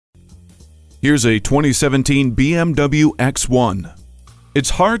Here's a 2017 BMW X1. It's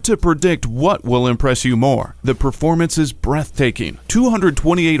hard to predict what will impress you more. The performance is breathtaking.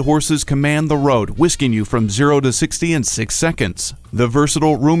 228 horses command the road, whisking you from 0 to 60 in 6 seconds. The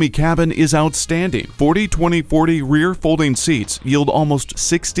versatile, roomy cabin is outstanding. 40-20-40 rear folding seats yield almost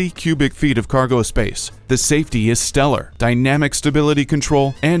 60 cubic feet of cargo space. The safety is stellar. Dynamic stability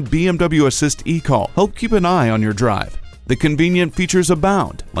control and BMW Assist eCall help keep an eye on your drive. The convenient features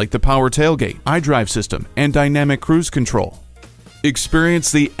abound, like the power tailgate, iDrive system, and dynamic cruise control.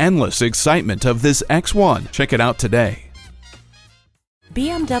 Experience the endless excitement of this X1. Check it out today.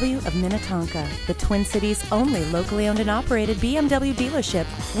 BMW of Minnetonka, the Twin Cities' only locally owned and operated BMW dealership.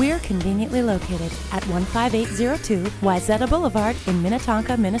 We're conveniently located at 15802 Wayzata Boulevard in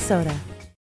Minnetonka, Minnesota.